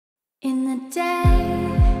In the day,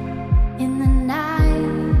 in the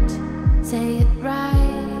night, say it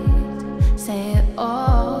right, say it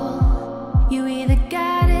all. You either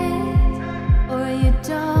got it or you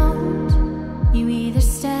don't. You either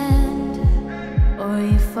stand or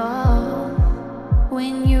you fall.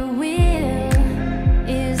 When your will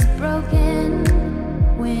is broken,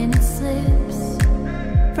 when it slips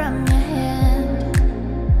from your hand,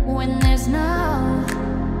 when there's no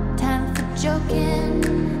time for joking,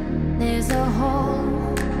 there's a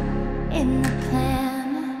hole in the plan.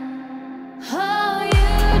 Oh,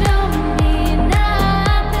 you don't mean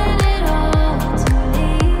nothing at all to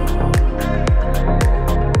me.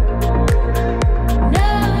 No,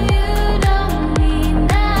 you don't mean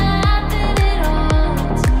nothing at all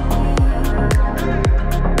to me.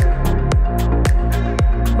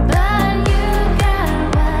 But you got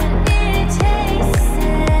what it takes to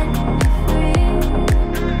set me free.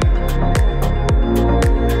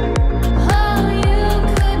 Oh, you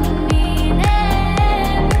couldn't mean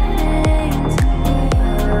everything to me.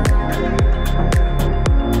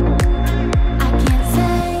 I can't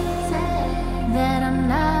say that I'm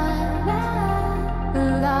not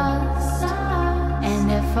lost and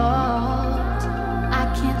at fault. I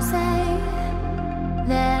can't say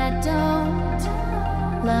that I don't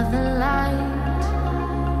love the light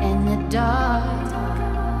and the dark.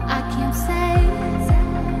 I can't say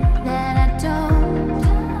that I don't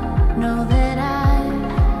know that I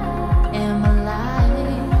am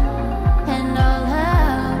alive, and all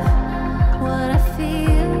of what I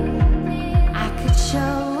feel I could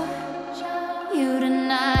show you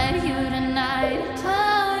tonight, you tonight.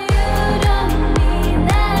 Oh, you don't mean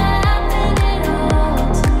nothing at all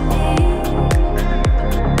to me.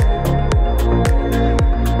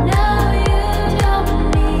 No, you don't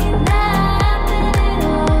mean nothing at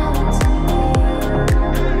all to me.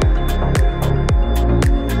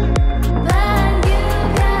 But you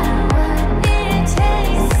got what it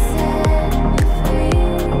takes to set me free.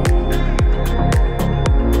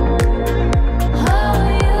 Oh,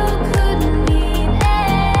 you couldn't mean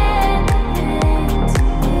anything to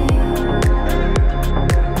me.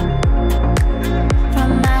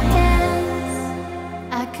 From my hands,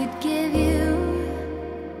 I could give you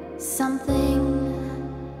something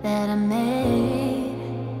that I made.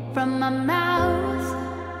 From my mouth,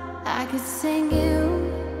 I could sing you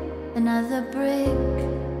another brick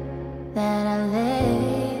that I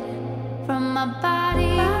laid. From my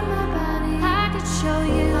body, I could show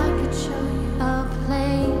you a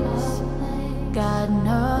place. God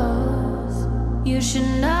knows you should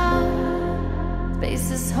know.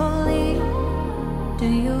 Space is holy. Do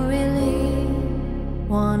you really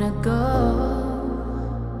wanna go?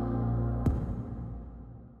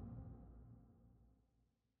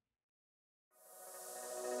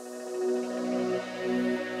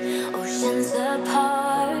 Oceans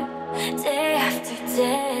apart, day after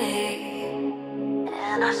day,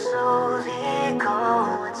 and I slowly go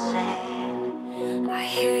insane. I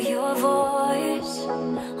hear your voice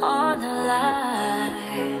on the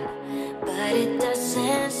line, but it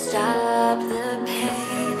doesn't stop the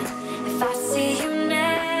pain. If I see you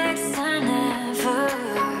next to never,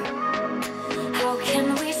 how can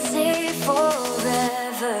we say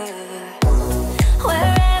forever?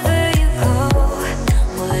 Wherever you go,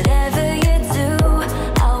 whatever you do,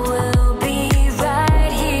 I will be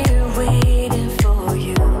right here waiting for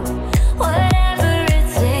you. Whatever it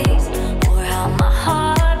takes, or how my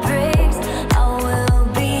heart breaks, I will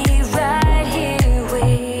be right here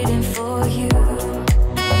waiting for you.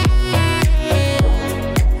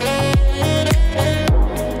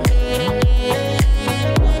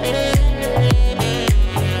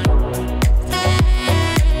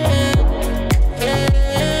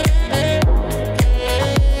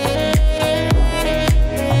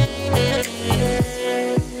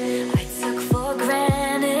 I took for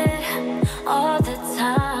granted all the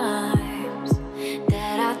times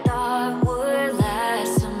that I thought would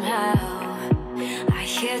last somehow. I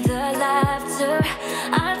hear the laughter,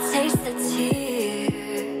 I taste the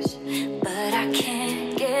tears, but I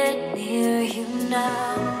can't get near you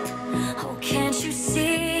now. Oh, can't you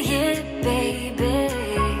see it, baby?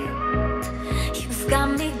 You've got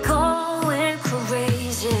me going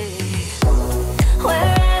crazy.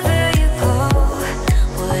 Wherever you go,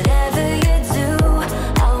 whatever you do,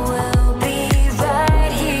 I will be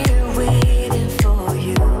right here waiting for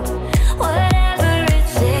you. Whatever it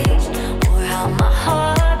takes, or how my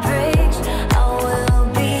heart breaks, I will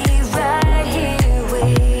be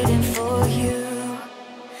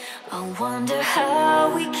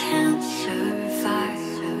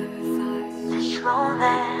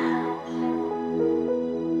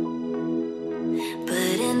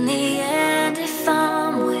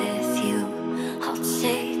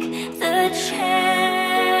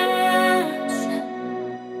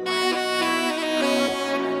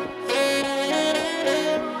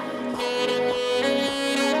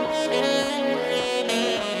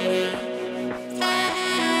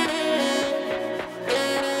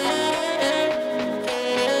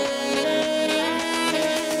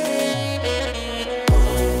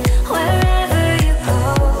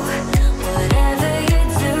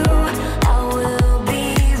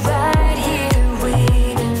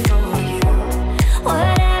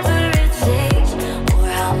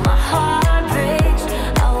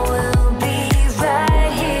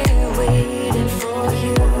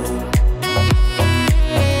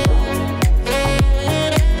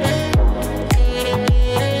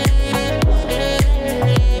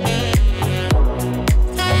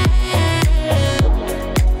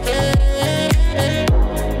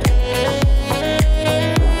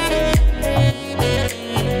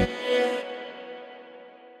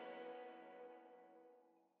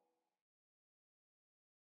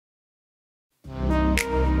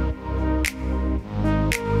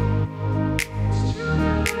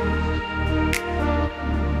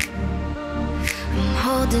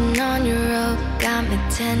Holding on your rope got me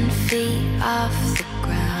 10 feet off the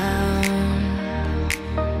ground.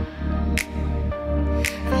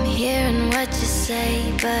 I'm hearing what you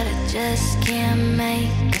say, but I just can't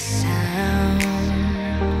make a sound.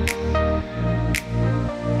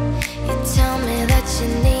 You tell me that you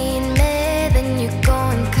need me, then you go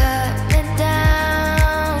and cut me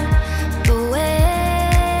down. But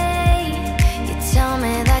wait, you tell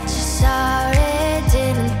me that you're sorry,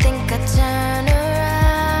 didn't think I'd turn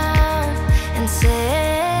around and say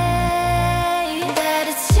that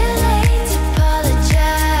it's too late to apologize.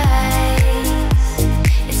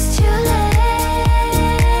 It's too late.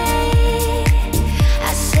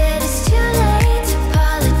 I said it's too late to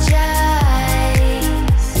apologize.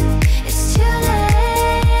 It's too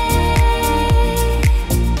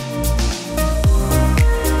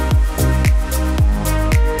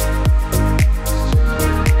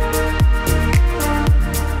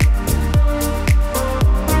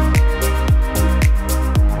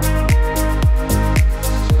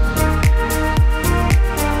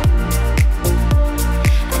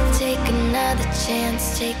I'd take another chance,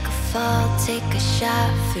 take a fall, take a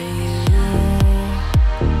shot for you.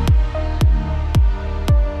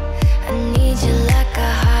 I need you like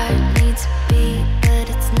a heart needs a beat, but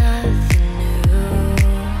it's nothing new.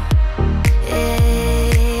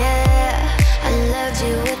 Yeah, I loved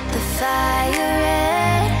you with the fire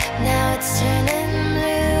red, now it's turning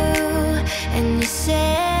blue. And you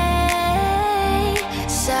say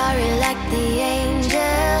sorry like the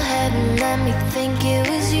angel, heaven let me think it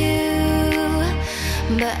was you.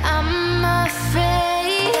 But I'm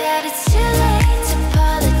afraid that it's too late to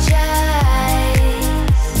apologize.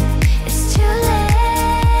 It's too late.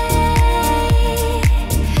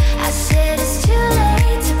 I said it's too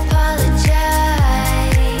late to apologize.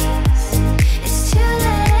 It's too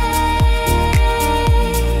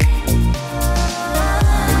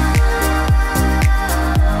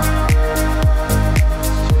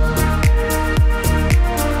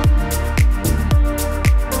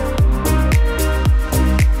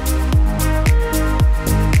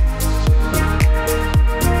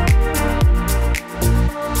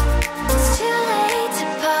It's too late to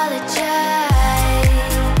apologize.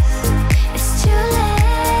 It's too late.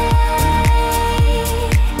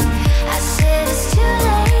 I said it's too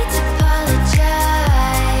late to apologize.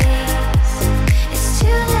 It's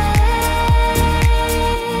too late.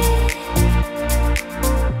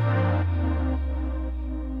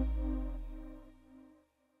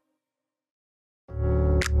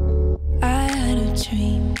 I had a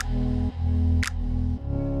dream.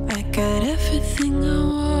 I got everything I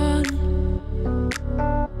want.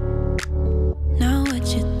 Now what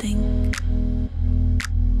you think?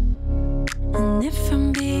 And if I'm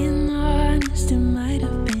being honest, it might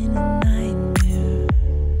have been a nightmare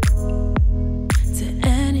to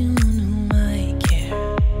anyone who might care.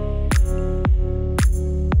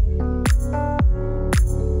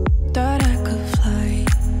 Thought I could fly,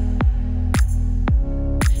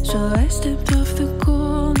 so I stepped off the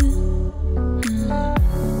golden.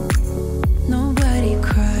 Nobody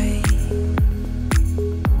cried.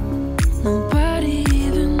 Nobody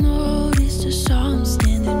even noticed. I saw him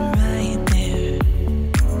standing right there.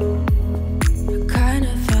 I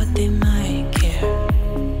kinda thought they might care.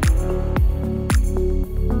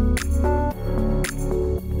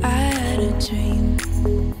 I had a dream.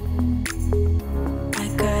 I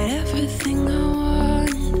got everything I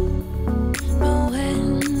wanted. But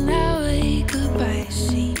when I wake up, I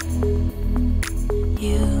see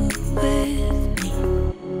you with me.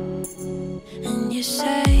 And you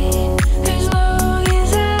say, as long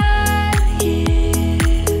as I'm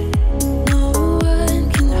here, no one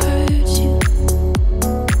can hurt you.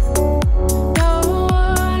 Don't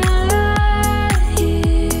wanna lie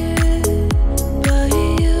here, but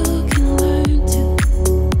you can learn to.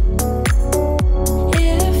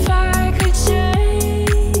 If I could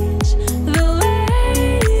change the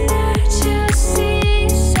way that you see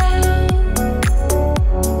yourself,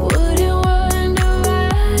 wouldn't wonder why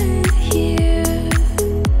here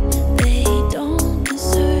they don't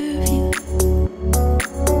deserve you.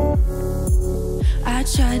 I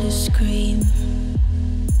tried to scream,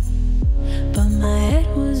 but my head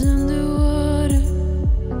was underwater.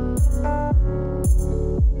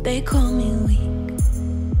 They call me weak,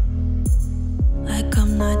 like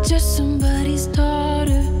I'm not just somebody's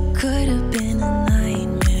daughter. Could have been a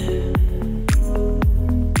nightmare,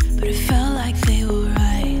 but it felt like they were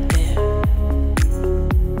right there.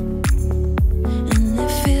 And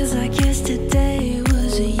it feels like yesterday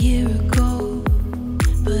was a year ago.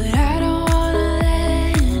 But I don't wanna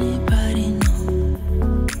let anybody know,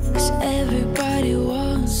 'cause everybody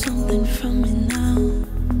wants something from me now.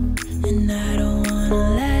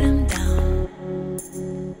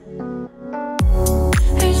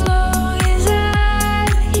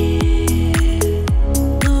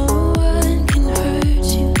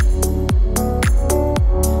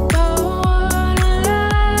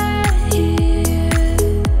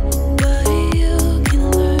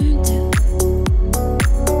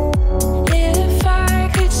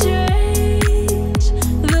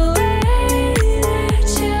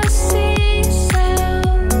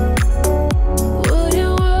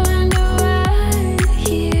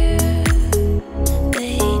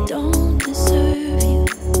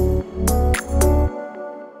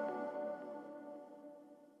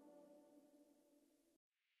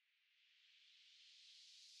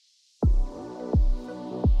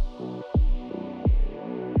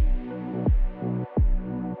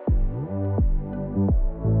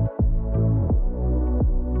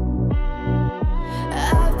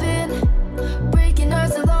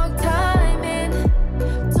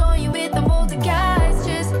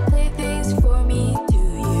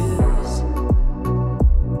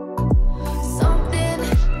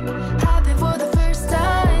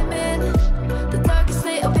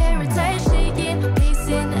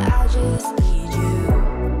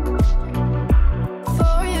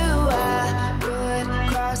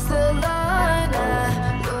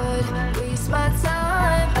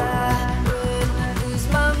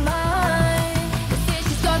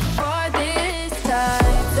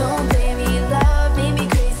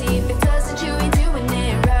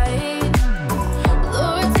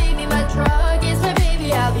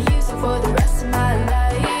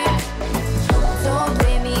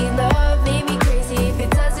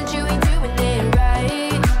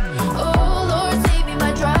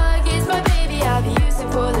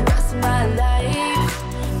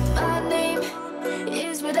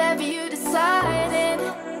 whatever you decided.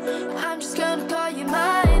 I'm just gonna call you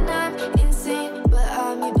mine. I'm insane, but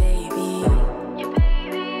I'm your baby.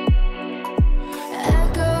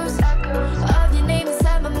 Echoes of your name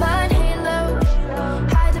inside my mind, halo.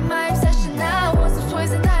 Hiding my obsession now. Once was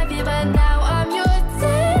poison ivy, but now I'm your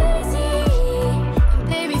daisy. And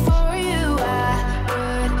baby, for you I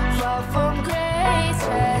would fall from grace.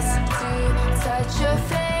 Rest to touch your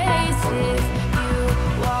face if you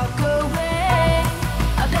walk away.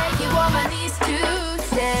 I beg you on my knees to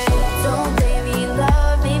stay. Don't blame me,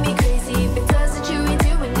 love made me crazy. If it doesn't, you ain't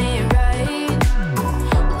doing it right.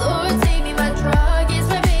 Lord, take me, my drug is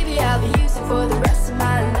my baby. I'll be using for the rest of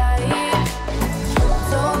my life.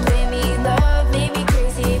 Don't blame me, love made me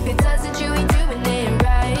crazy. If it doesn't, you ain't doing it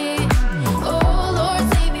right. Oh Lord,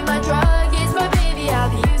 take me, my drug is my baby. I'll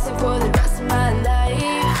be using for the rest of my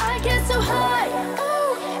life. I get so high,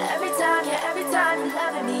 oh, every time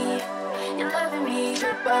you're loving me,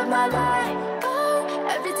 trip up my life. Oh,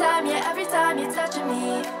 every time you're touching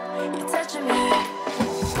me, you're touching me.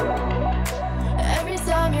 Every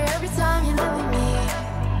time you're loving me.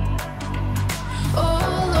 Oh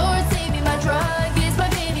Lord, save me, my drug is my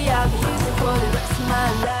baby. I'll be using for the rest of my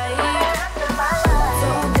life.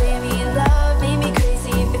 Don't blame me, love made me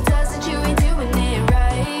crazy. If it doesn't, you ain't doing it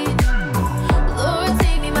right. Lord,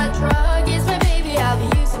 save me, my drug is my baby. I'll be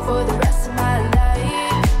using for the rest of my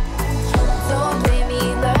life. Don't blame me,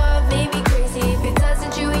 love made me crazy. If it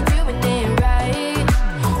doesn't, you ain't doing it right.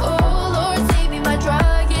 Oh Lord, save me, my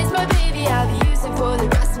drug is my baby. I'll be using for the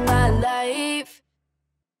rest of my life.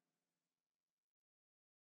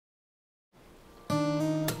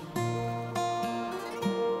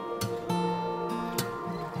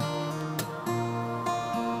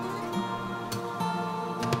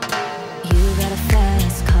 You got a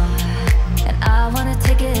fast car, and I wanna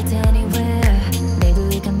take it anywhere. Maybe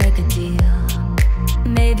we can make a deal.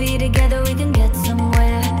 Maybe together we can get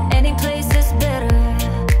somewhere. Any place is better.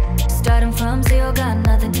 Starting from zero, got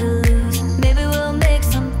nothing to lose. Maybe we'll make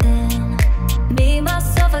something. Me,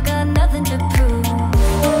 myself, I got nothing to prove.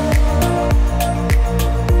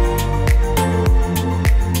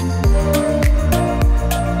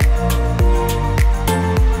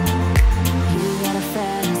 You got a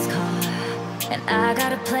fast car, and I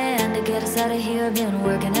got a plan to get us out of here. Been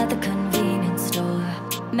working at the convenience store.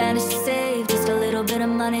 Managed to save just a little bit of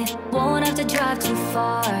money. Won't have to drive too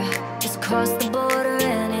far. Just cross the border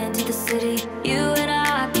and into the city. You and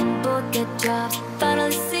I can both get jobs.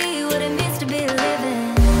 Finally see what it means to be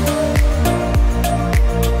living.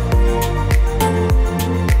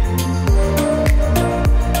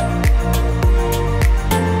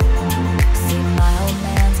 See, my old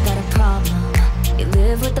man's got a problem. He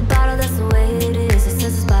lived with the bottle, that's the way it is. He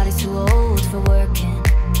says his body's too old for working.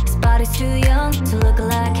 His body's too young to look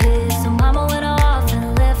like his. So mama went off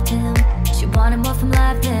and left him. She wanted more from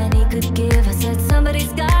life than he could give. I said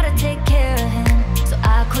somebody's gotta take care of him. So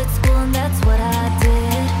I quit school and that's what I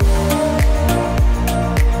did.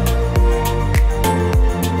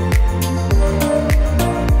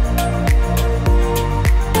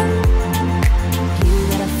 You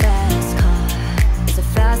got a fast car. Is it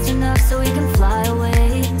fast enough so we can fly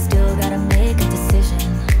away? Still gotta make a decision.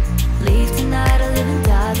 Leave tonight or live and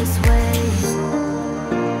die this way.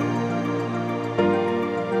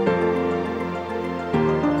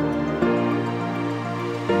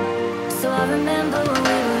 So I remember when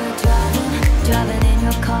we were driving in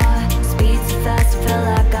your car. Speed so fast, it felt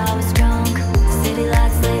like I was drunk. City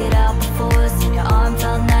lights laid out before us, and your arm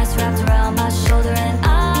felt nice wrapped around my shoulder. And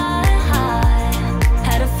I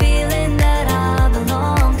had a feeling that I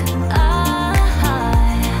belonged. I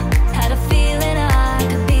had a feeling I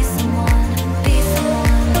could be someone, be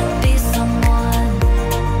someone, be someone.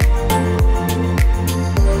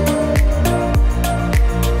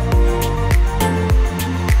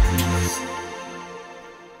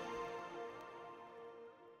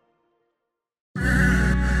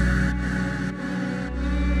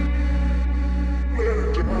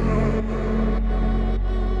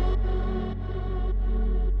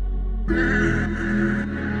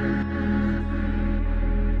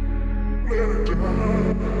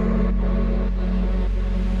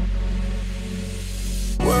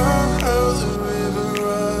 Wow, how the river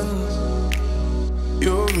runs.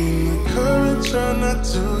 You're in the current, try not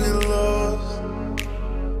to get lost.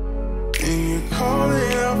 And you're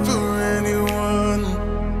calling out for anyone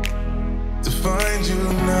to find you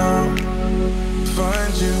now,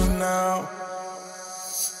 find you now.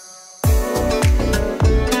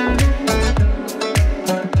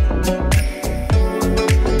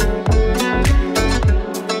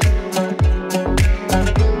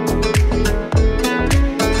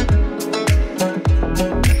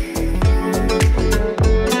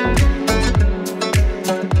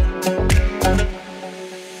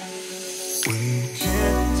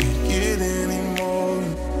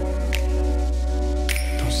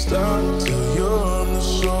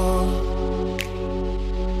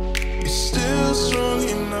 still strong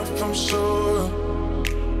enough, I'm sure.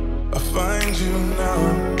 I'll find you now,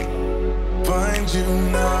 find you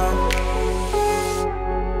now.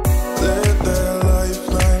 Let that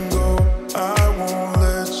lifeline go, I won't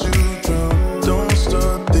let you drown. Don't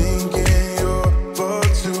start thinking you're far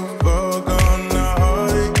too far gone. Now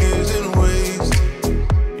heartache isn't waste.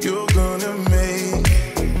 You're gonna make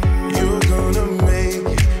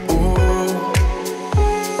oh.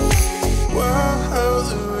 Wow, how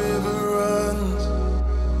the river runs.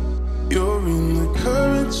 You're in the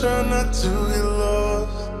current, try not to get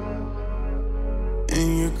lost. And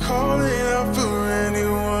you're calling out for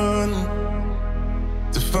anyone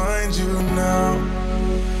to find you now,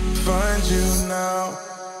 find you now.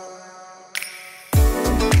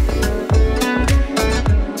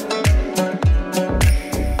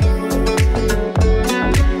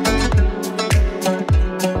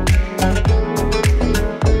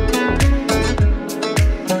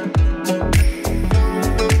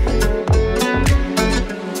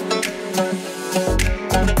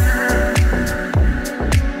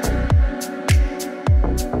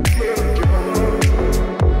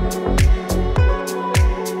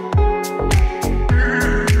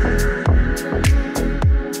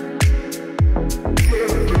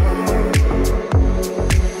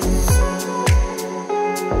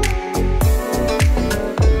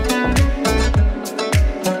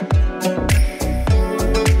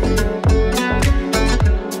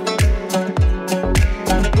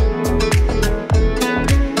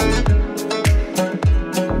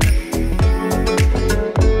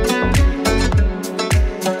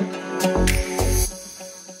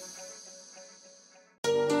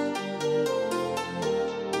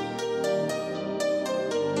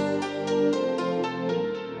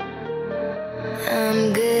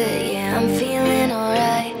 I'm good, yeah, I'm feeling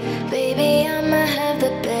alright. Baby, I'ma have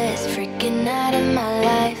the best freaking night of my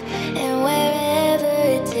life. And wherever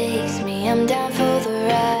it takes me, I'm down for the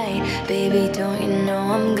ride. Baby, don't you know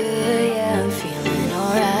I'm good, yeah, I'm feeling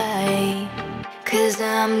alright. 'Cause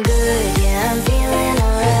I'm good, yeah, I'm feeling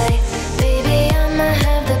alright. Baby, I'ma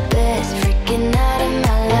have the best freaking night of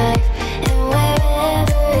my life. And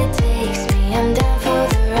wherever it takes me, I'm down for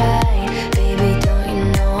the ride. Baby, don't you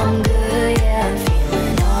know I'm good, yeah, I'm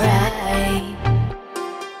feeling alright.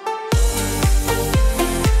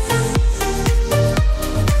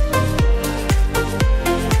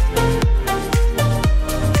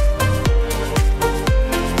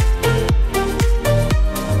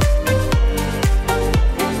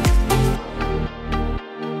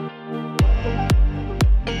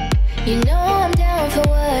 You know I'm down for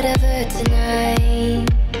whatever tonight.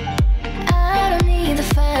 I don't need the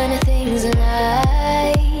finer things in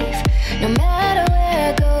life. No matter where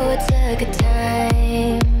I go, it's a good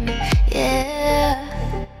time. Yeah.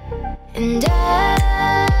 And I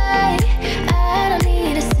don't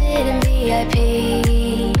need to sit in VIP.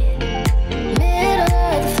 Middle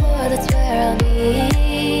of the floor, that's where I'll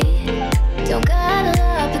be. Don't got a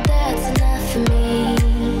lot, but that's enough for me.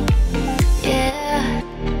 Yeah.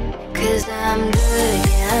 'Cause I'm good,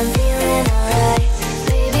 yeah, I'm feeling alright.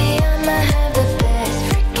 Baby, I'ma have the best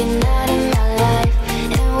freaking night of my life.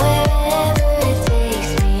 And wherever it takes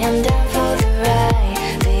me, I'm down for the ride.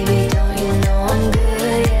 Baby, don't you know I'm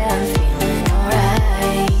good, yeah, I'm feeling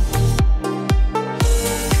alright.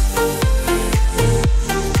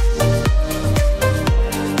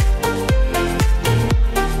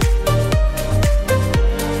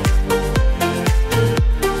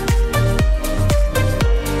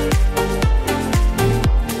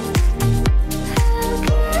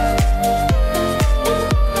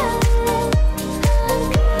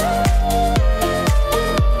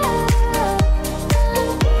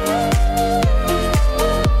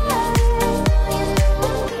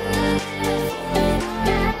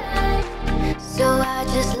 So I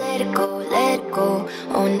just let it go, let it go.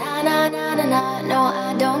 Oh na na na na na, no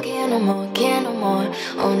I don't care no more, care no more.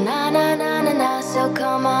 Oh na na na na na, so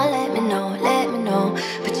come on, let me know, let me know.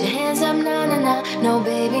 Put your hands up, na na na, no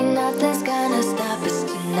baby, nothing's gonna stop us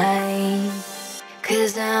tonight.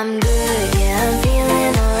 'Cause I'm good, yeah, I'm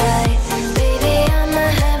feeling alright. Baby, I'ma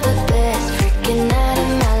have the best freaking night of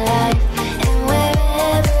my life. And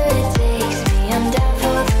wherever it takes me, I'm down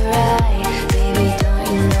for the ride. Baby, don't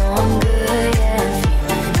you know I'm good, yeah, I'm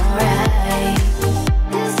feeling alright.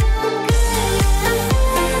 'Cause I'm good, yeah,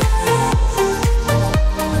 I'm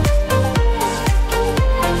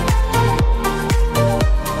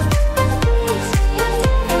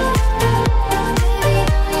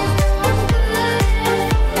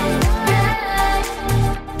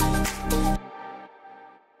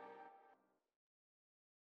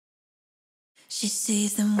She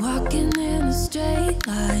sees them walking in a straight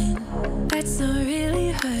line. it's not really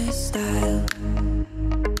her style.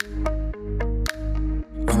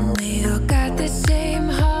 And they all got the same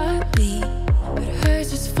heartbeat, but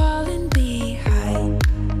hers is falling behind.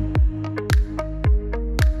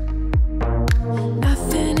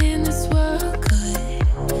 Nothing in this world could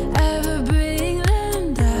ever bring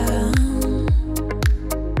them down.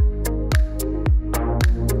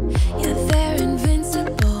 Yeah, they're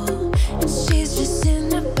invincible, and she's just in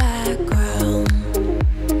the background.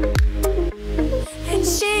 And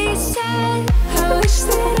she said, I wish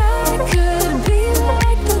that I could be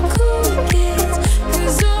like the cool kids,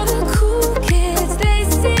 'cause all the cool kids, they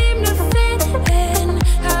seem to fit in.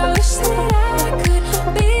 I wish that I could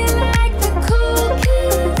be like the cool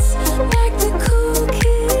kids, like the cool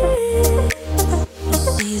kids.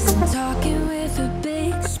 She's them talking with a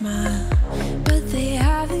big smile, but they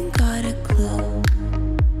haven't got a clue.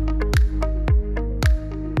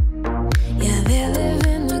 Yeah, they're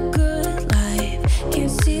living a good life,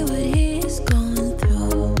 can't see what he's going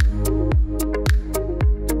through.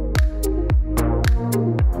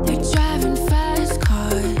 They're driving fast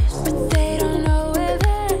cars, but they don't know where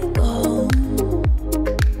they're going.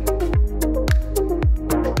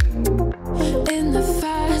 In the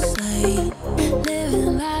fast lane,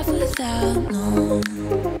 living life without knowing.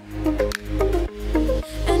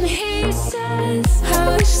 And he says, I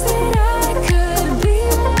wish that I could be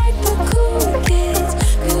like the cool kids,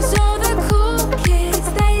 'cause all the cool kids,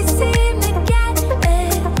 they seem to get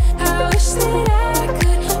it. I wish that I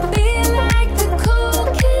could be like the cool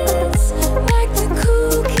kids, like the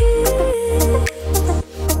cool kids.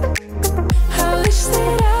 I wish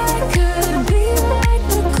that I could be like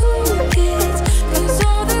the cool kids, 'cause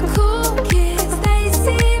all the cool kids, they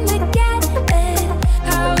seem to get it.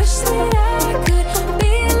 I wish that I could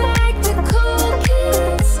be like the cool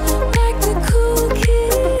kids, like the cool kids.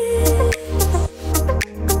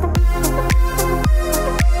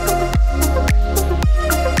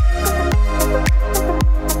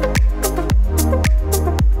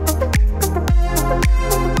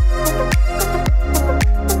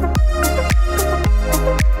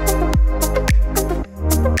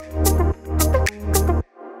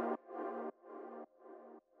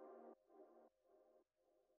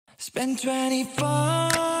 Spend 24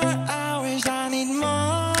 hours, I need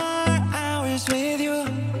more hours with you.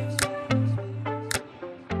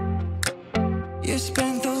 You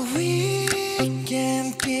spent the weekend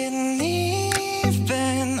getting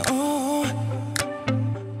even, oh.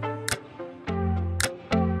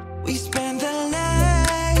 We spent the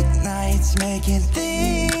late nights making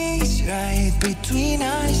things right between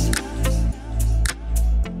us.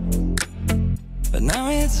 But now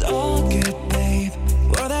it's all good, babe.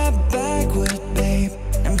 Roll that backward, babe,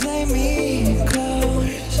 and play me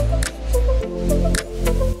close.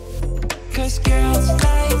 'Cause girls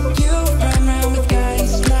like you run around with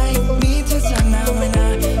guys like me till sundown. When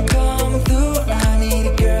I come through, I need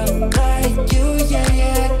a girl like you, yeah,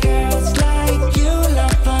 yeah. Girls like you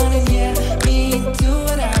love fun, and yeah, me do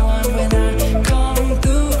what I want. When I come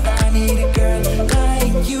through, I need a girl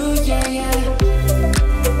like you, yeah, yeah.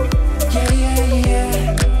 Yeah, yeah, yeah.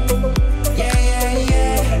 Yeah, yeah,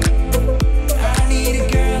 yeah. I need a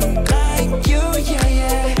girl like you, yeah,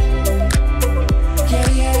 yeah. Yeah,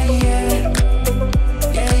 yeah, yeah.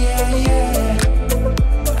 Yeah, yeah, yeah.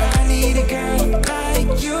 I need a girl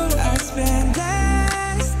like you. I spent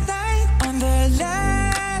last night on the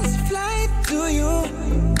last flight to you.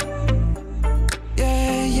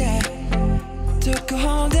 Yeah, yeah. Took a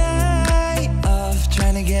whole day off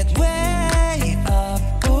trying to get way up,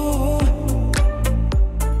 ooh.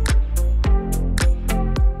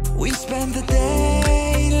 We spent the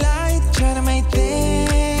daylight trying to make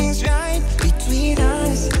things right between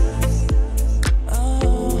us.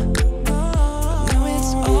 Oh, now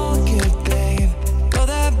it's all good, babe. Roll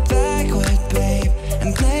that backward, babe, and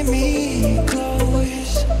play me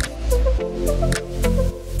close.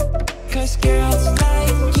 'Cause girls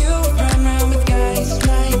like you run around with guys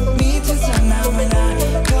like me till sundown. When I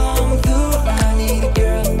come through, I need a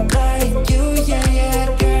girl like you, yeah, yeah.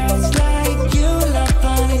 Girls like you love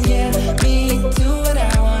fun, and yeah, me do what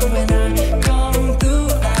I want. When I come through,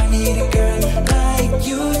 I need a girl like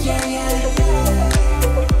you, yeah, yeah.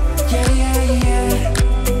 Yeah, yeah, yeah.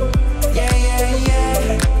 Yeah, yeah, yeah.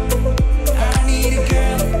 I need a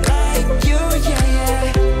girl like you, yeah, yeah.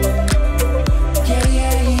 Yeah,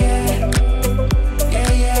 yeah, yeah.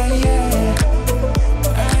 Yeah, yeah, yeah.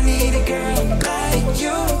 I need a girl like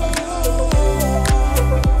you.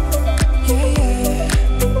 Yeah, yeah.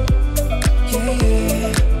 Yeah,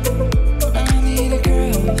 yeah. I need a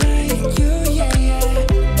girl like you, yeah, yeah.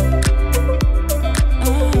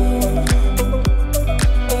 Oh,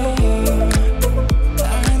 oh.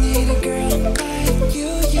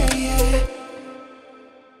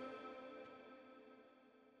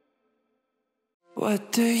 What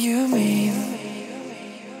do you mean?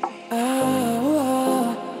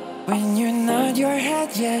 Oh, when you nod your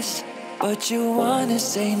head yes, but you wanna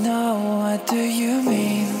say no. What do you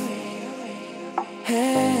mean?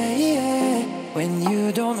 Hey, yeah. When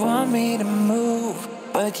you don't want me to move,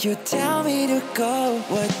 but you tell me to go.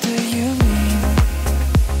 What do you mean?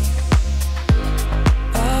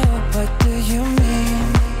 Oh, what do you mean?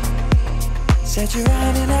 Said you're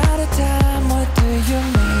running out of time. What do you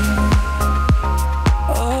mean?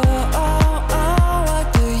 Oh, oh, oh, what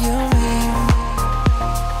do you mean?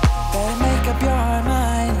 Better make up your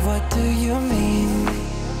mind. What do you mean?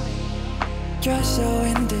 You're so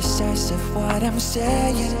indecisive. What I'm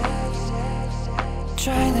saying,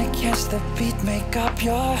 trying to catch the beat, make up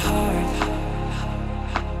your heart.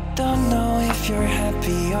 Don't know if you're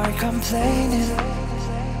happy or complaining.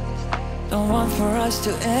 Don't want for us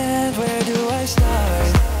to end, where do I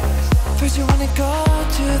start? First you wanna go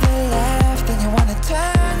to the left, then you wanna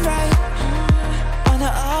turn right.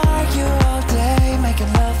 Wanna argue all day,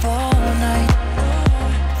 making love all night.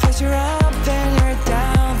 First you're up, then you're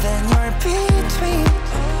down, then you're between.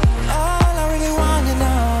 All I really wanna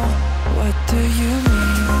know, what do you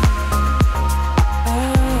mean?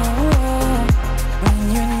 Oh, when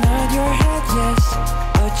you nod your head yes,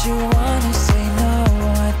 but you wanna say no.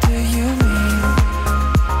 What do you mean?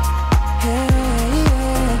 Hey,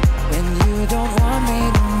 yeah. When you don't want me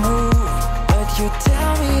to move, but you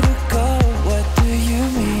tell me to go. What do you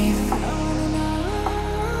mean?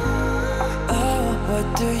 Oh, what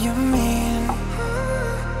do you mean?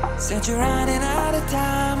 Said you're running out of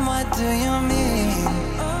time. What do you mean?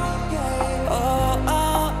 Oh,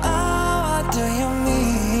 oh, oh, what do you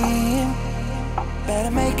mean?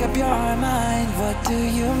 Better make up your mind. What do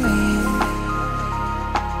you mean?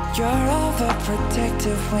 You're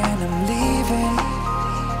overprotective when I'm leaving.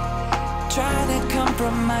 Trying to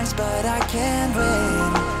compromise, but I can't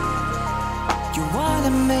win. You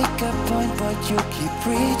wanna make a point, but you keep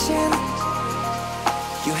preaching.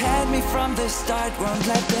 You had me from the start, won't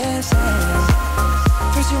let this end.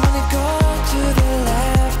 First you wanna go to the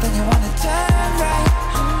left, then you wanna turn right.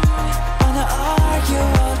 Wanna argue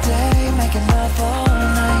all day, making love all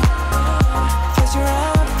night. First you're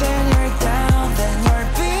up, then you're down, then you're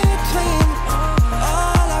between.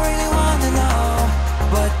 All I really wanna know,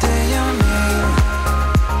 what do you mean?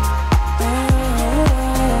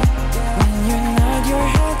 Oh, when you nod your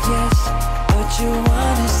head yes, but you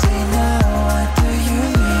wanna say no. What do you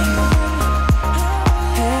mean?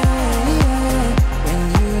 Hey, yeah. When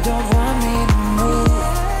you don't want me to move,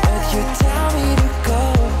 but you tell me to go.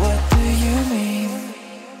 What do you mean?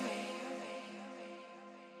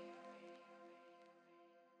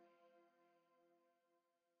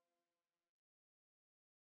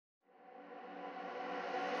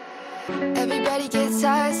 Everybody gets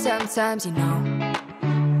tired sometimes, you know.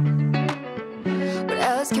 What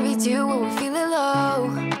else can we do when we're feeling low?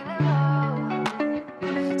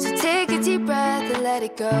 So take a deep breath and let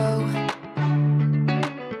it go.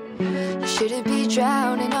 You shouldn't be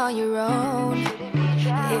drowning on your own.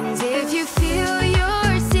 And if you feel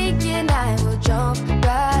you're sinking, I will jump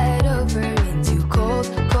right over into cold,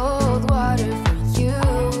 cold water for you.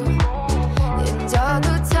 And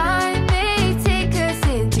although time may take us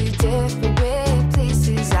into different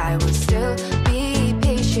places, I will still be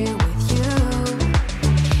patient with you.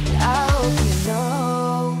 I hope you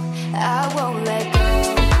know I won't let go.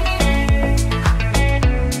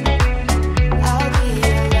 I'll be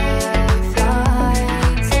your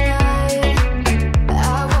lifeline tonight.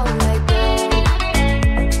 I won't let go.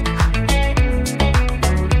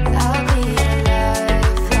 I'll be your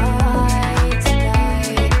lifeline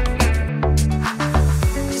tonight.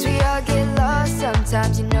 'Cause we all get lost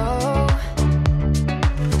sometimes, you know.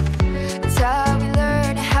 It's how we learn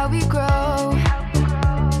and how we grow.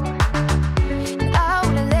 And I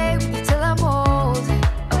wanna lay with you till I'm old.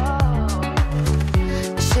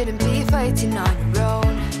 You shouldn't be fighting on your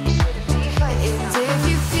own. And if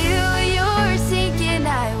you feel you're sinking, I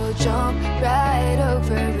will jump right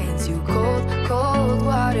over into cold, cold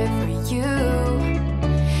water for you.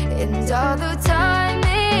 And although time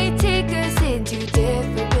may take us into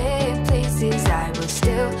different places, I will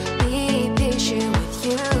still be patient with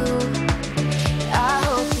you. I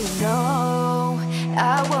hope you know I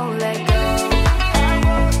won't let go. I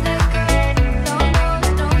won't let go. No, no,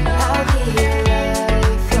 no, no. I'll be your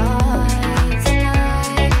lifeline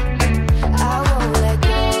tonight. I won't let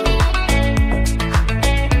go.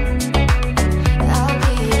 I'll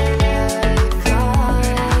be your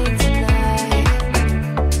lifeline tonight.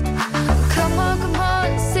 Come on,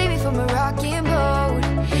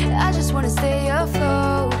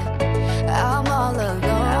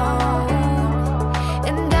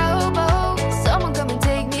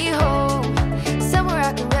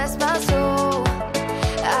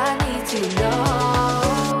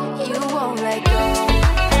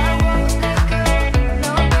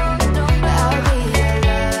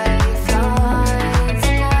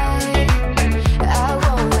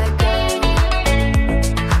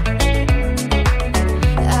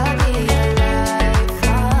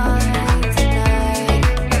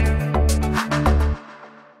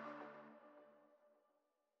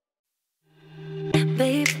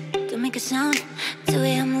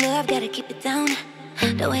 keep it down.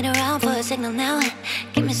 Don't wait around for a signal now.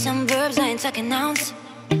 Give me some verbs, I ain't talking nouns.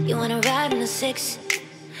 You wanna ride in a 6,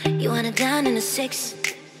 you wanna dine in a 6.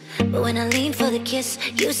 But when I lean for the kiss,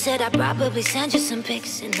 you said I'd probably send you some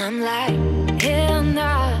pics. And I'm like, hell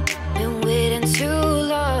nah, been waiting too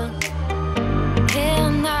long.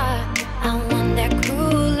 Hell nah, I want that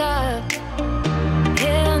cruel love.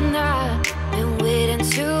 Hell nah, been waiting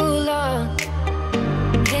too long.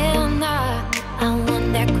 Hell nah, I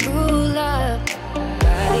want that cruel love.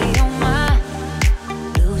 Body on my,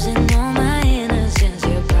 losing all my innocence.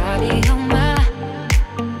 Your body on my,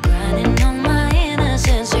 grinding on my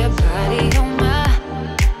innocence. Your body on my,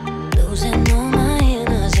 losing all my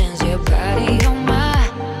innocence. Your body on my,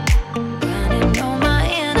 grinding on my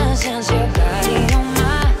innocence. Your body on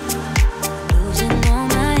my, losing all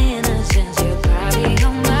my innocence. Your body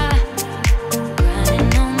on my,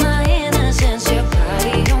 grinding on my innocence. Your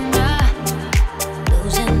body on my,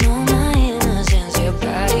 losing all my innocence. Your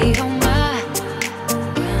body on my,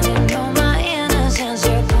 grinding on my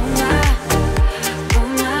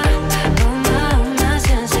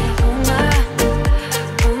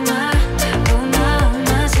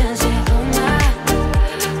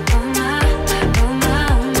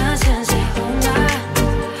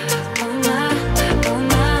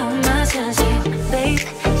innocence. Your babe,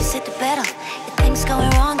 just hit the pedal. Your things going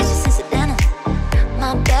wrong, it's just incidental.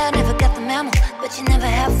 My bad, never got the memo. But you never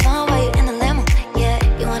have fun while you're in the limo. Yeah,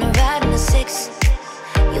 you wanna ride in a 6,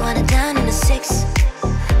 you wanna dine in a 6.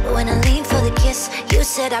 But when I lean for the kiss, you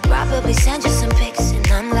said I'd probably send you some pics. And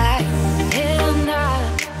I'm like, hell nah,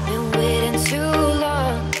 been waiting too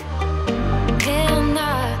long. Hell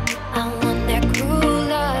nah, I want that cruel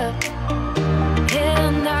love.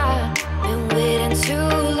 Hell nah, been waiting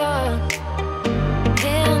too long.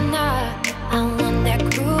 Hell nah, I want that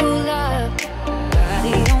cruel love.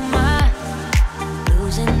 Body on my,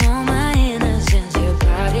 losing all my innocence. Your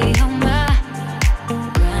body on my,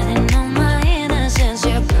 grinding on my innocence.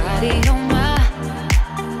 Your body on my,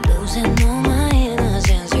 losing all my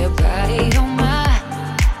innocence. Your body on my,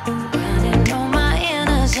 grinding on my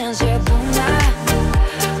innocence. Your body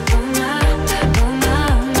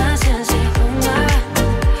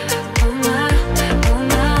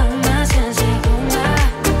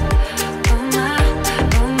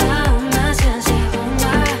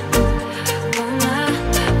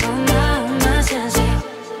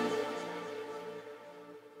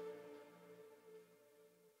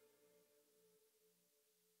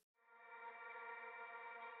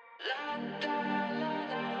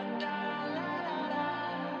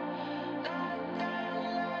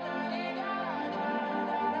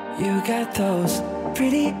You got those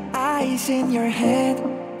pretty eyes in your head,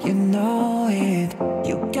 you know it.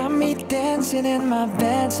 You got me dancing in my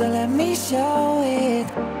bed, so let me show it.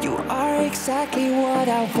 You are exactly what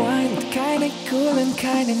I want, kinda cool and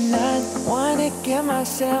kinda not. Wanna give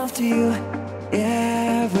myself to you.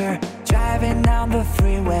 Yeah, we're driving down the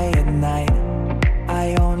freeway at night.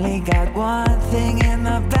 I only got one thing in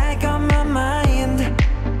the back of my mind.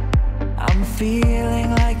 I'm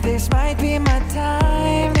feeling like this might be my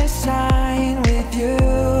time to shine with you,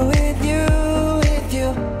 with you, with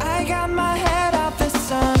you. I got my head out the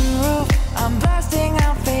sunroof, I'm blasting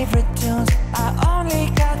out favorite tunes. I only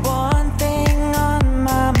got one thing on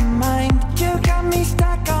my mind. You got me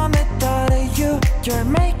stuck on the thought of you. You're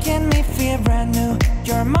making me feel brand new.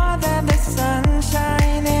 You're more than the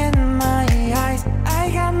sunshine in my eyes.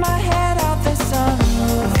 I got my head out the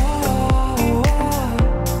sunroof.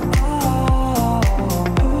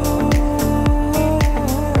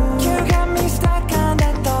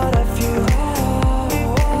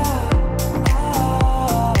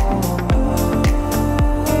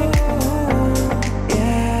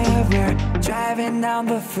 Down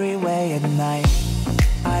the freeway at night.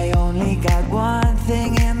 I only got one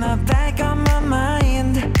thing in the back of my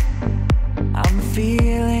mind. I'm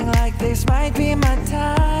feeling like this might be my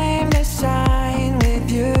time to shine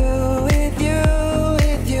with you, with you,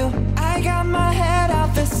 with you. I got my head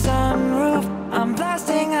out the sunroof, I'm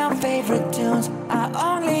blasting out favorite tunes. I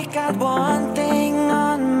only got one thing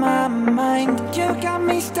on my mind. You got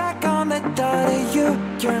me stuck on the thought of you.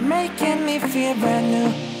 You're making me feel brand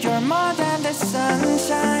new. You're more than the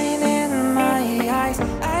sunshine in my eyes.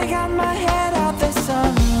 I got my head out the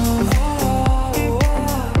sunroof.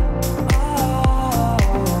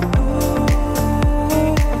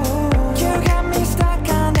 You got me stuck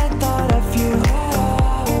on the thought of you.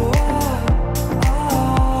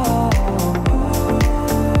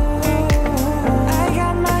 I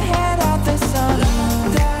got my head out the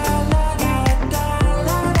sunroof.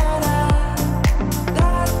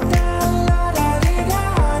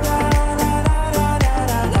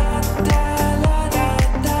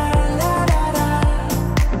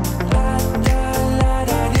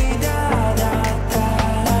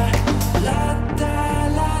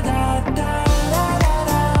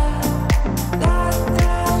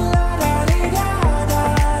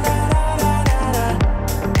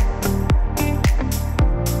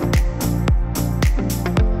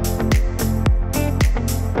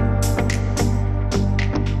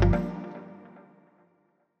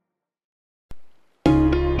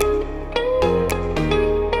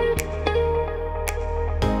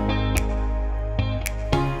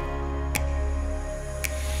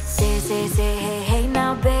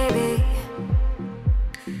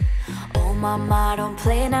 don't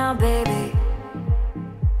play now, baby.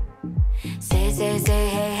 Say,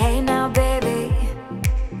 hey, hey now, baby.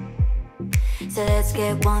 So let's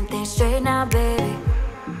get one thing straight now, baby.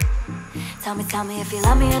 Tell me if you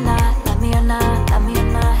love me or not, love me or not, love me or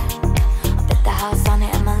not. I'll bet the house on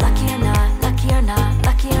it, am I lucky or not, lucky or not,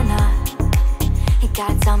 lucky or not. You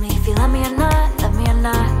gotta tell me if you love me or not, love me or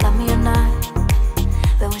not, love me or not.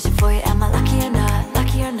 Been wishing for you, am I lucky or not,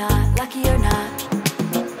 lucky or not, lucky or not.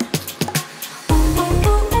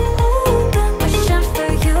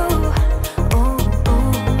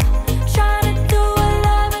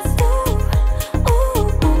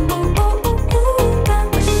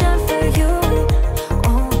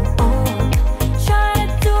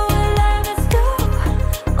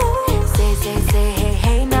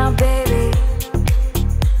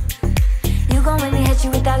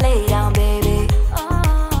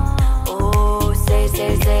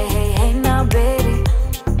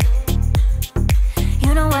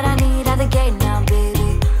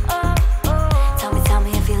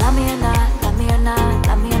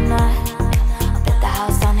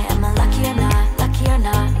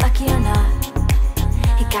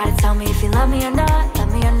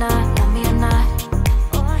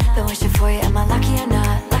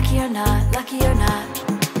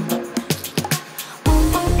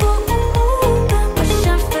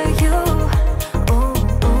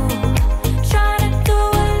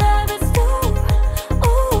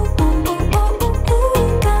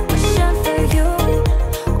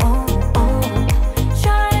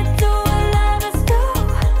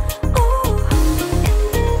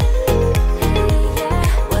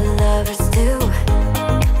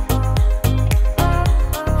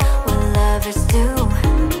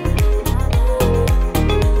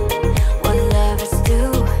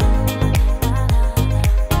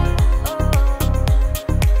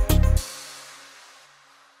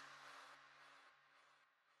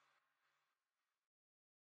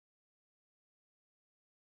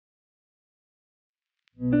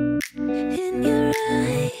 In your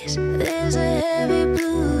eyes, there's a heavy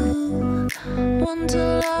blue. One to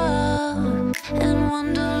love and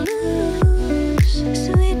one to lose.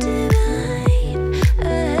 Sweet divine, a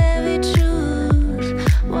heavy truth.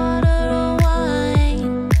 Water or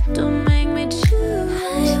wine, don't make me choose.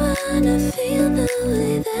 I wanna feel the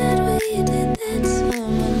way that we did that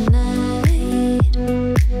summer night.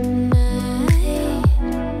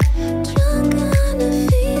 Drunk on a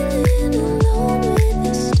feeling alone with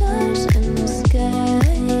the stars in the sky.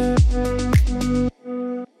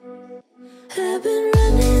 I've been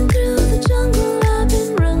running through the jungle, I've been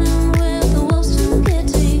running with the wolves to get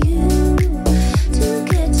to you, to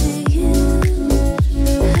get to you.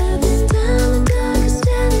 I've been down the darkest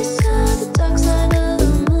alley, saw the dark side of the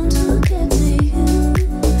moon to get to you,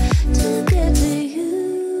 to get to you,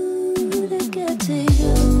 to get to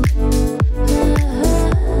you.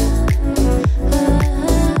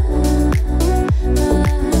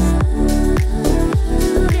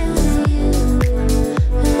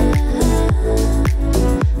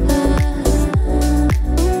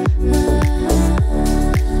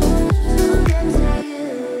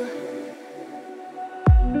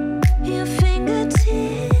 Your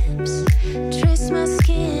fingertips trace my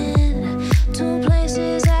skin to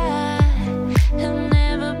places I have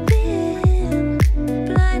never been.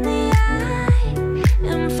 Blind the eye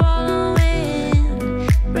and following.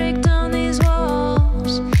 Break down these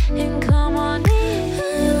walls and come on in.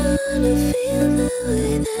 I wanna feel the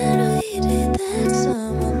way that we did that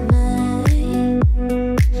summer night.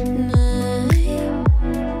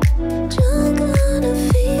 Drunk on a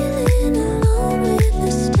feeling alone with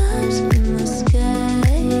the stars in the sky.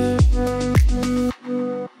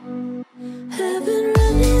 I've been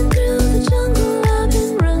running through the jungle, I've been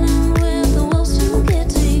running with the wolves to get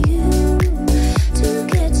to you, to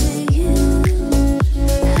get to you.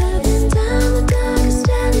 I've been down the darkest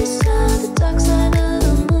alley, saw the dark side of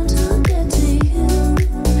the moon to get to you,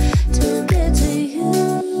 to get to you,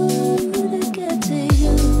 to get to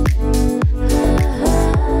you.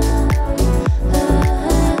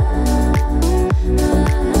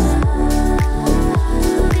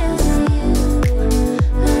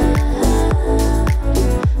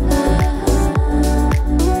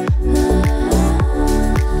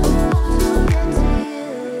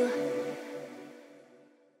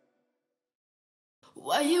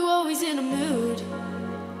 Why you always in a mood,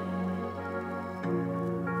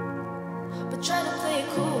 but try to play it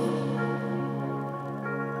cool?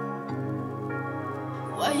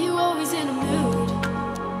 Why you always in a mood?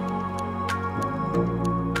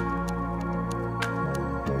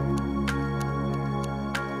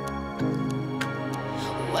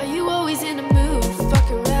 Why you always in a mood?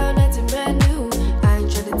 Fuck around, acting brand new.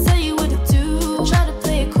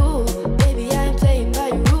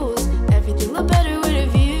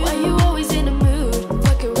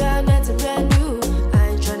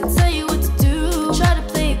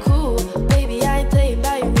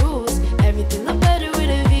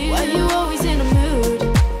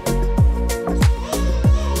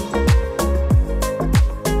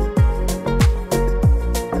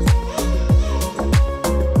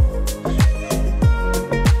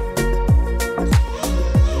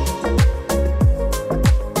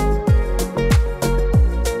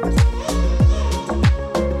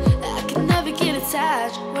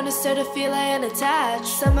 start to feel I am attached.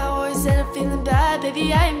 Somehow always end up feeling bad.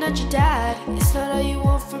 Baby, I am not your dad. It's not all you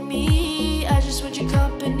want from me, I just want your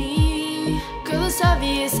company. Girl, it's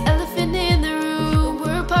obvious, elephant in the room.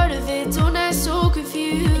 We're a part of it, don't act so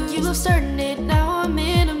confused. You love starting it, now I'm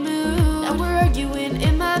in a mood. Now we're arguing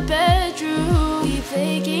in my bedroom. We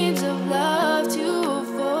play games of love to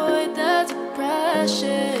avoid the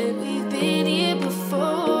depression. We've been here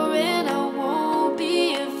before and I won't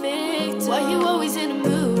be a victim. Why you always in a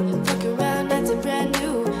mood? Fuck around, acting brand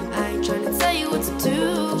new. I ain't trying to tell you what to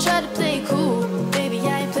do. Try to play it cool, baby,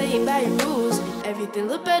 I ain't playing by your rules. Everything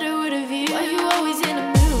look better with a view. Why you always in a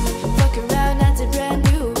mood? Fuck around, acting brand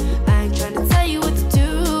new. I ain't trying to tell you what to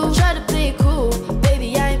do. Try to play it cool,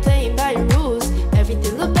 baby, I ain't playing by your rules.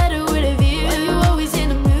 Everything look better with a view. Why you always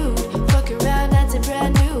in a mood? Fuck around, acting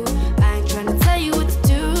brand new. I ain't trying to tell you what to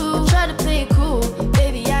do. Try to play it cool,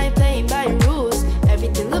 baby, I ain't playing by your rules.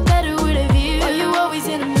 Everything look better with a view. Why you always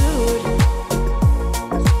in a mood?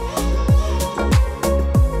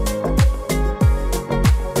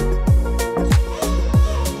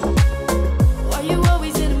 Why you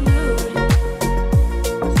always in a mood?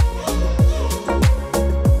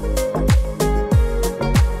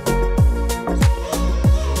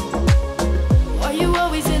 Why you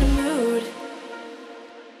always in a mood?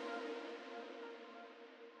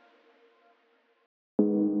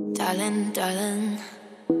 Darling, darling,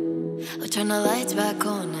 we'll turn the lights back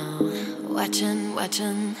on now. Watching,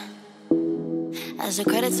 watching, as the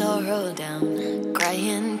credits all roll down.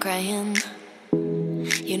 Crying, crying,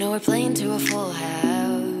 you know we're playing to a full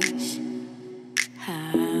house.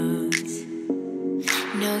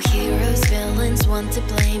 No heroes, villains, one to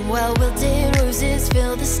blame. Well, wilted roses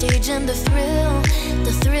fill the stage and the thrill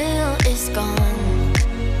is gone.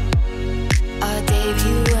 Our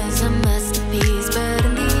debut was a masterpiece, but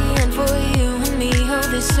in the end for you and me, oh,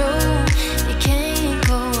 this show, it can't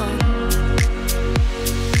go on.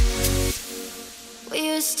 We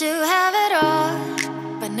used to have it all,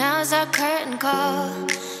 but now's our curtain call.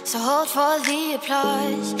 So hold for the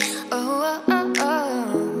applause, oh, oh,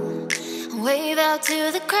 oh. Wave out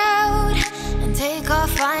to the crowd and take our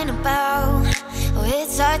final bow. Oh,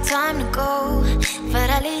 it's our time to go, but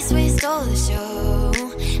at least we stole the show.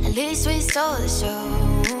 At least we stole the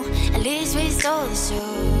show. At least we stole the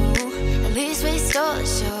show. At least we stole the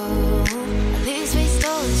show. At least we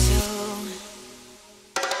stole the show.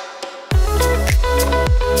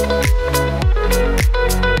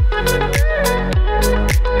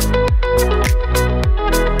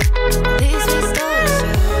 At least we stole the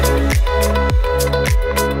show.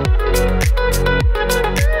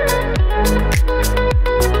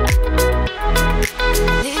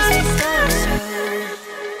 At least we stole the show.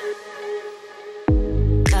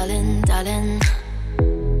 Darling, darling,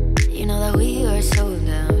 you know that we are sold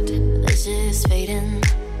out. This is fading,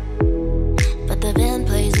 but the band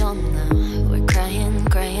plays on now. We're crying,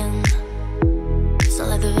 crying, so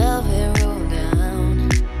let the velvet roll down,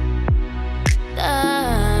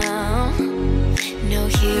 down. No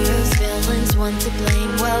heroes, villains, one to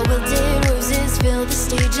blame. Well, wilted roses fill the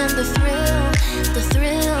stage and the thrill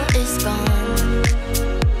is gone.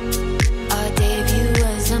 Our debut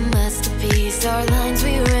was a masterpiece. Our lines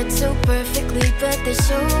we read so perfectly, but the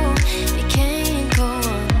show, it can't go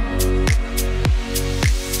on.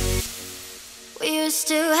 We used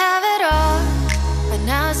to have it all, but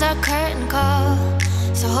now's our curtain call.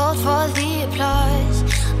 So hold for the applause,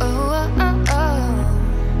 oh, oh, oh,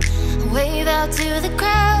 oh. Wave out to the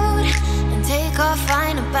crowd and take our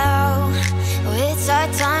final bow. Oh, it's our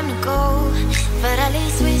time to go, but at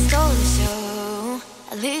least we stole the show.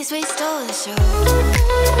 At least we stole the show.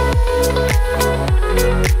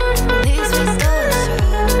 At least we stole the show.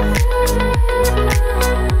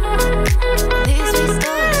 At least we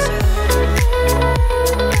stole the show.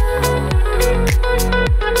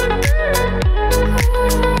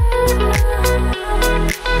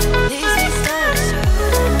 At least we stole the show.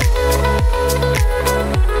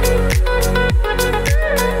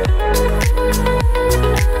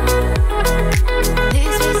 At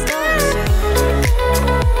least we stole the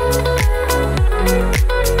show.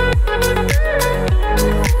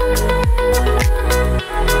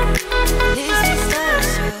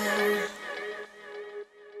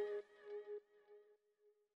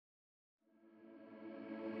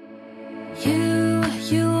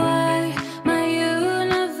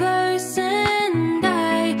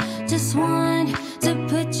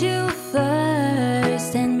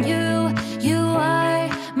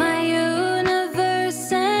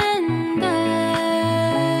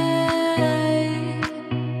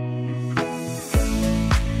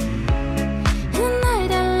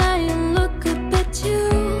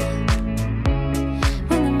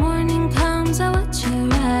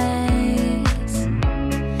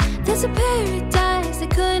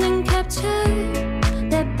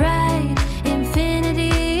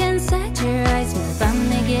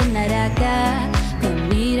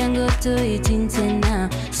 to it now.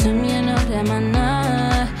 Soon you know that I'm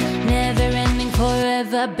not never ending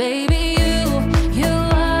forever, baby. You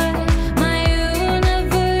are my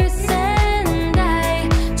universe, and I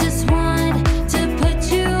just want to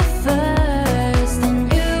put you first.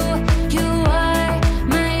 And you are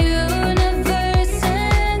my universe,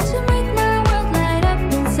 and to make my world light up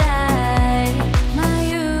inside my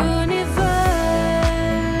universe.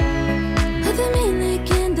 Adamine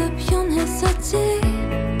kendi 변했었지.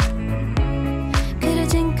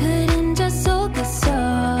 그려진 그림자 속에서.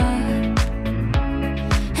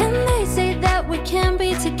 And they say that we can't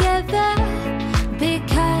be together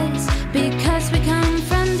because we come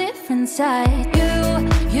from different sides.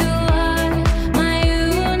 You are my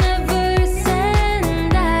universe,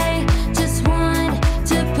 and I just want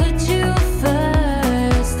to put you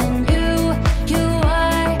first. And you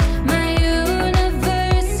are my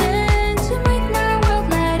universe, and to make my world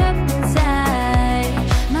light up inside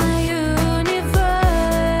my universe,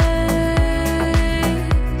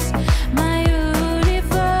 my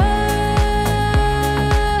universe,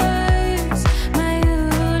 my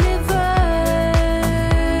universe.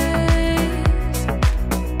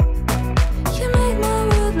 You make my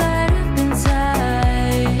world light up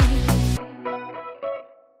inside.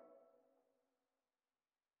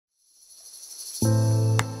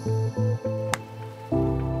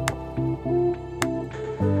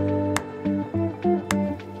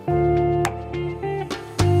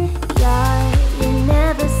 Yeah, you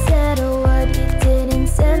never said a word, you didn't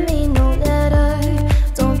send me no letter.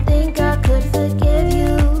 Don't think I could forgive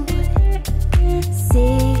you.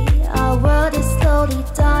 See, our world is slowly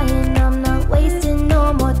dying, I'm not wasting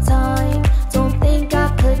no more time. Don't think I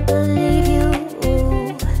could believe you.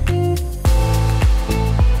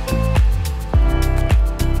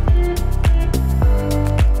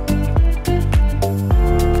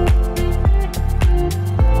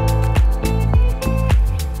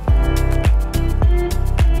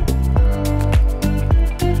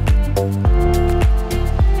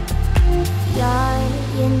 Yeah,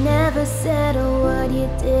 you never said a word, you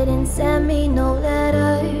didn't send me no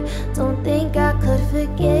letter. Don't think I could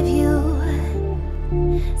forgive you.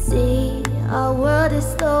 See, our world is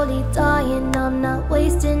slowly dying, I'm not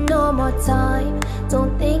wasting no more time.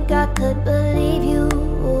 Don't think I could believe you.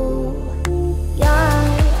 Yeah,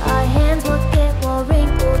 our hands will get more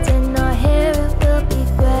wrinkled and our hair it will be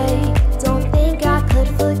gray. Don't think I could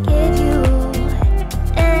forgive you.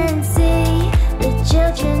 And see, the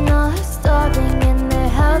children are starving and their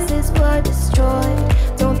houses were destroyed.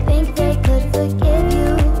 Don't think they could forgive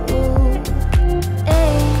you.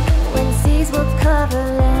 Hey, when seas will cover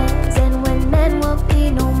lands and when men will be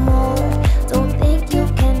no more. Don't think you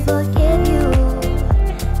can forgive you.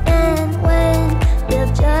 And when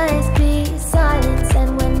there'll just be silence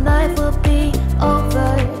and when life will be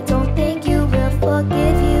over. Don't think you will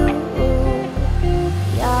forgive you.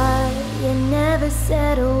 Yeah, you never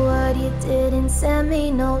said a word, you didn't send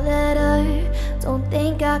me no letter. Don't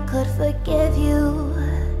think I could forgive you.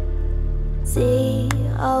 See,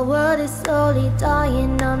 our world is slowly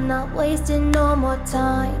dying, I'm not wasting no more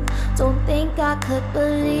time. Don't think I could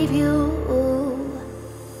believe you.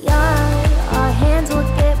 Yeah, our hands will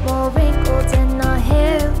get more wrinkled and our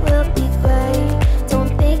hair will be gray.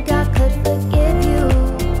 Don't think I could forgive you.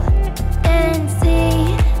 And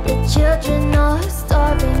see, the children are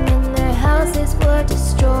starving and their houses were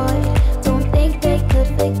destroyed. Don't think they could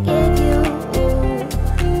forgive you.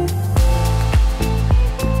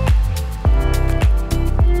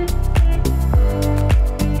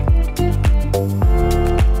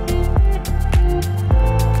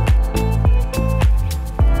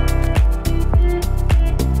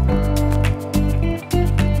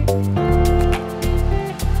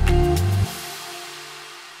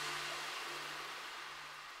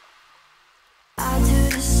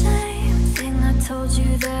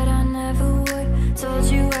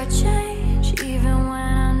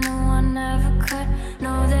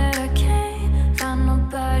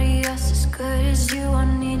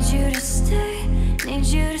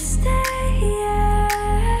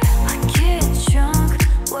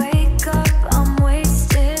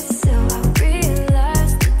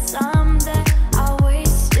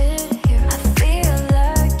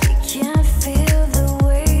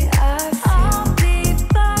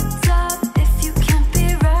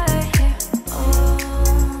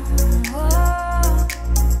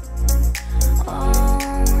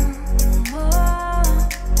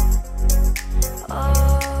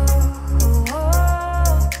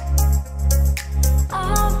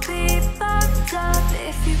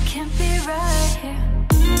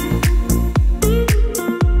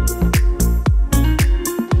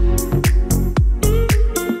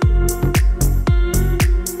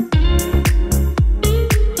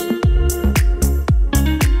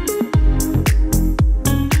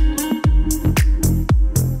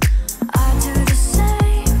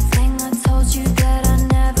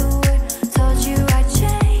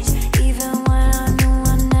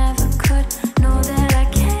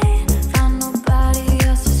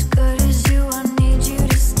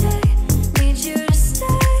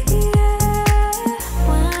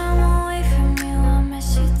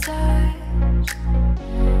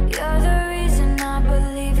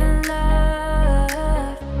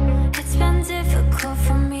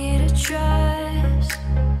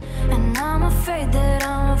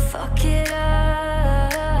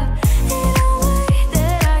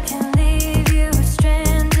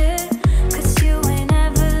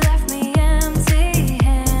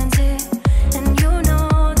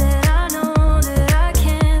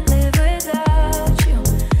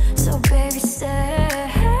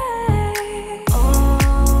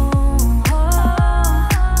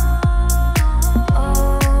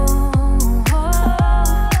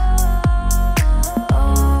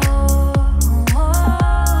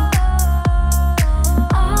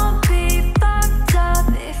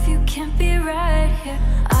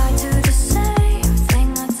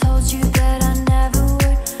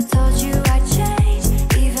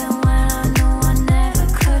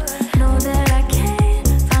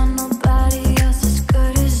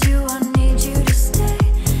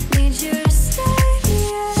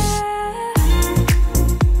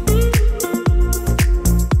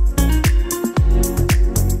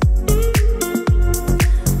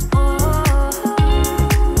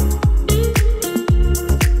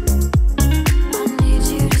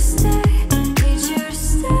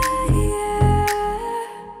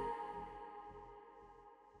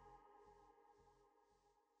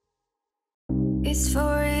 It's 4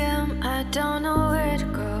 a.m., I don't know where to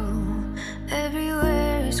go.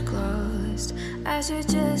 Everywhere is closed, I should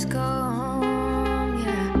just go home,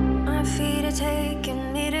 yeah. My feet are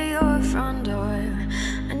taking me to your front door.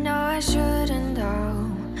 I know I shouldn't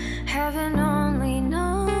though. Heaven only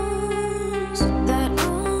knows that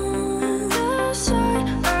on the side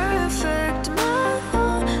affect my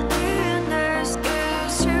loneliness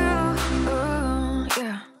is you,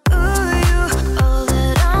 yeah. Ooh, you all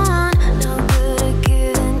that I want, no good at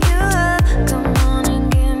giving you up. Come on and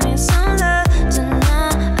give me some love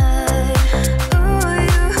tonight. Ooh,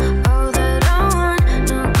 you all that I want,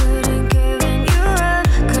 no good at giving you up.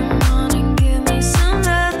 Come on and give me some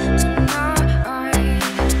love tonight.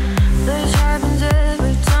 This happens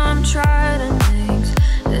every time I try to mix.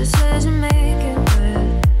 This doesn't make it good.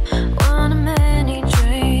 One of many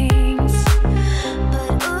drinks.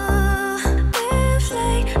 But ooh, if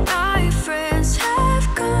late night friends have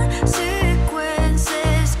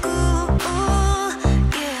consequences, cool,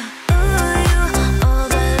 yeah. Ooh, you all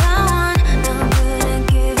that I want, no good at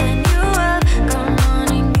giving you up. Come on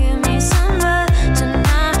and give me some love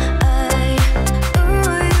tonight.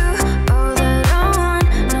 Ooh, you all that I want,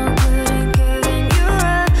 no good at giving you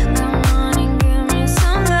up. Come on and give me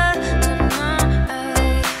some love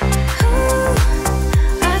tonight. Ooh,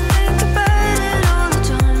 I think about it all the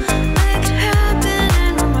time, make it happen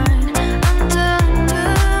in my mind. I'm done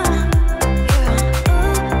now, yeah.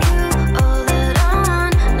 Ooh, you all that I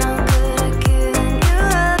want, no good at giving you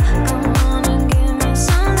up. Come on and give me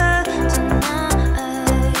some love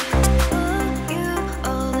tonight. Ooh, you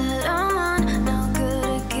all that I want, no good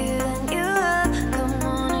at giving you up. Come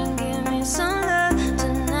on and give me some love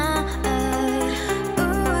tonight.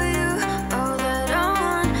 Ooh, you all that I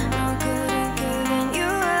want, no good at giving you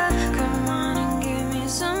up. Come on and give me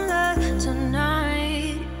some love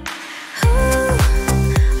tonight. Ooh,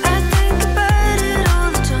 I think about it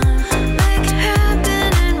all the time, make it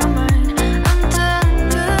happen in my mind. I'm done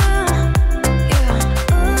now,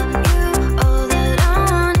 yeah. Ooh, you all that I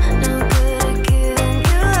want, no good at giving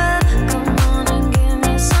you up. Come on and give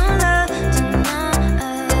me some love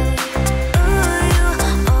tonight. Ooh, you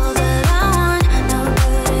all that I want, no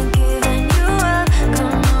good at giving you up.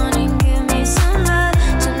 Come on and give me some love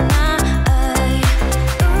tonight.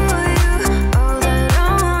 Ooh, you all that I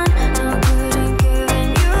want, no good at giving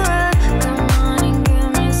you up. Come on and give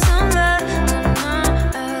me some love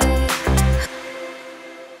tonight.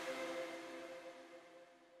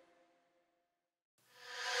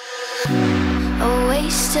 A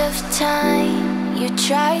waste of time, you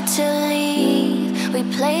tried to leave. We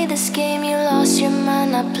played this game, you lost your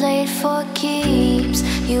mind, I played for keeps.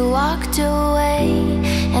 You walked away,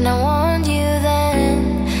 and I warned you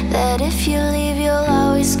then that if you leave, you'll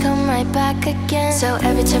always come right back again. So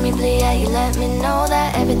every time you bleed out, you let me know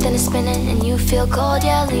that everything is spinning and you feel cold.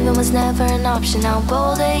 Yeah, leaving was never an option. How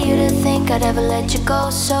bold of you to think I'd ever let you go.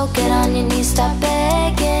 So get on your knees, stop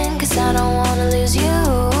begging, 'cause I don't wanna lose you.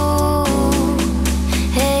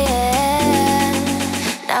 Hey, yeah.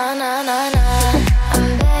 Nah, nah, nah, nah. I'm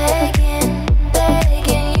begging,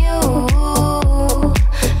 begging you.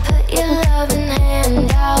 Put your loving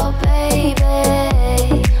hand out, baby.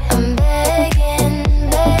 I'm begging,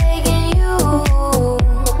 begging you.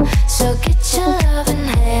 So get your loving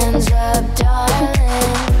hands up,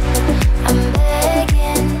 darling. I'm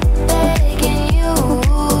begging, begging you.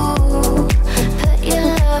 Put your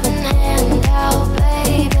loving hand out,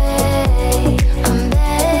 baby. I'm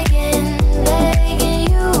begging, begging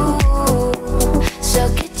you. So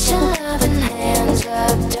get your loving hands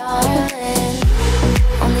up, darling.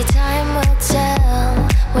 Only time will tell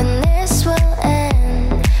when this will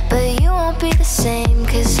end, but you won't be the same,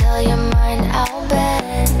 'cause hell, your mind out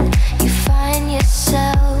bend. You find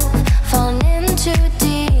yourself falling in too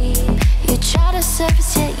deep. You try to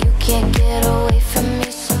surface, yet you can't get away from me.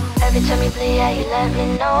 So every time you bleed out, you let me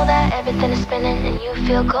know that everything is spinning and you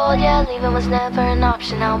feel cold. Yeah, leaving was never an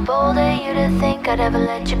option. How bold of you to think I'd ever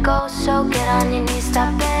let you go. So get on your knees,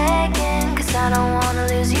 stop begging, 'cause I don't wanna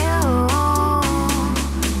lose you.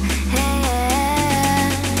 Hey, yeah.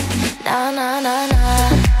 Nah, nah, nah,